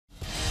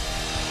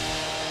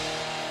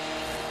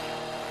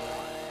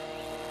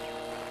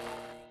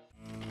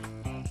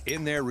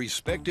In their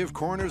respective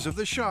corners of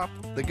the shop,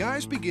 the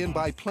guys begin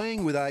by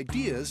playing with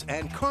ideas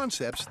and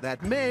concepts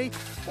that may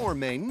or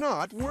may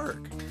not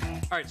work.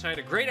 All right, so I had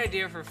a great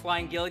idea for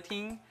flying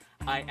guillotine.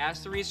 I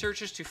asked the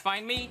researchers to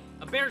find me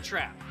a bear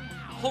trap.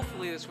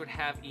 Hopefully this would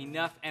have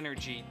enough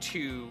energy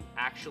to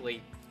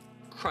actually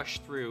crush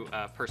through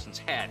a person's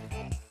head.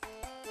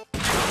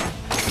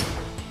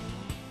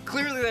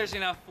 Clearly there's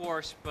enough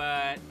force,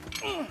 but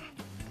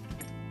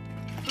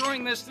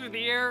throwing this through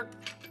the air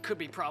could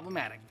be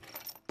problematic.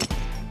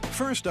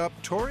 First up,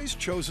 Tori's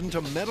chosen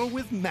to meddle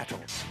with metal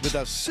with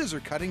a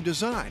scissor-cutting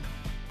design.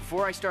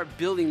 Before I start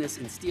building this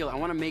in steel, I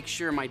want to make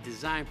sure my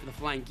design for the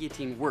flying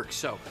guillotine works.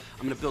 So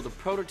I'm going to build a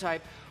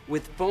prototype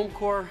with foam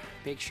core,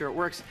 make sure it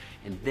works,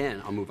 and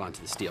then I'll move on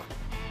to the steel.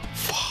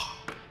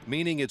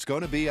 Meaning it's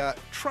going to be a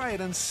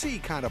try-it-and-see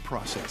kind of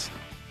process.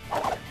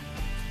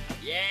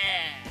 Yeah!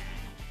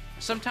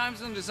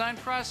 Sometimes in the design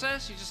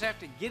process, you just have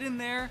to get in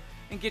there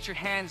and get your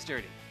hands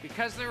dirty.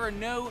 Because there are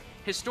no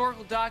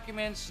historical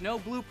documents, no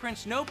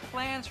blueprints, no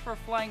plans for a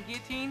flying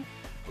guillotine,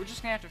 we're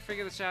just gonna have to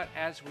figure this out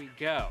as we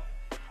go,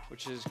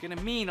 which is gonna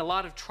mean a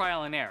lot of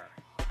trial and error.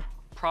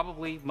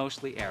 Probably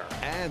mostly error.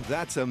 And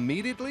that's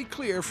immediately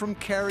clear from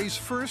Carrie's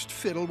first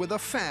fiddle with a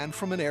fan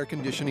from an air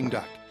conditioning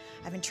duct.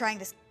 I've been trying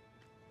this,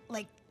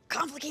 like,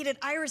 complicated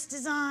iris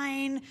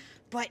design,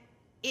 but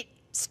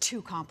it's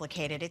too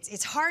complicated.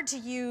 It's hard to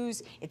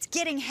use, it's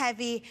getting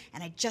heavy,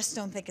 and I just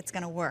don't think it's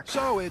gonna work.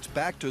 So it's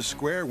back to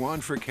square one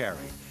for Carrie.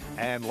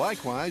 And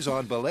likewise,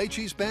 on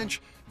Belechi's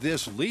bench,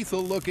 this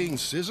lethal-looking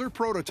scissor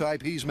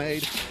prototype he's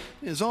made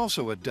is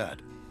also a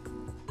dud.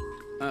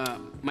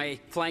 My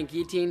flying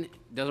guillotine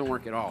doesn't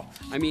work at all.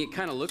 I mean, it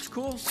kind of looks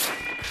cool,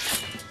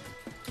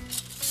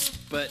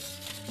 but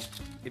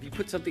if you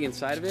put something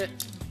inside of it,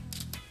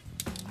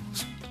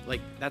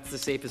 like, that's the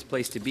safest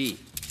place to be.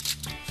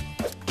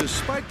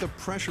 Despite the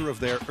pressure of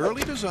their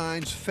early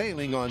designs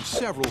failing on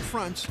several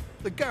fronts,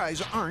 the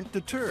guys aren't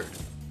deterred.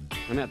 I'm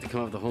gonna have to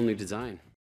come up with a whole new design.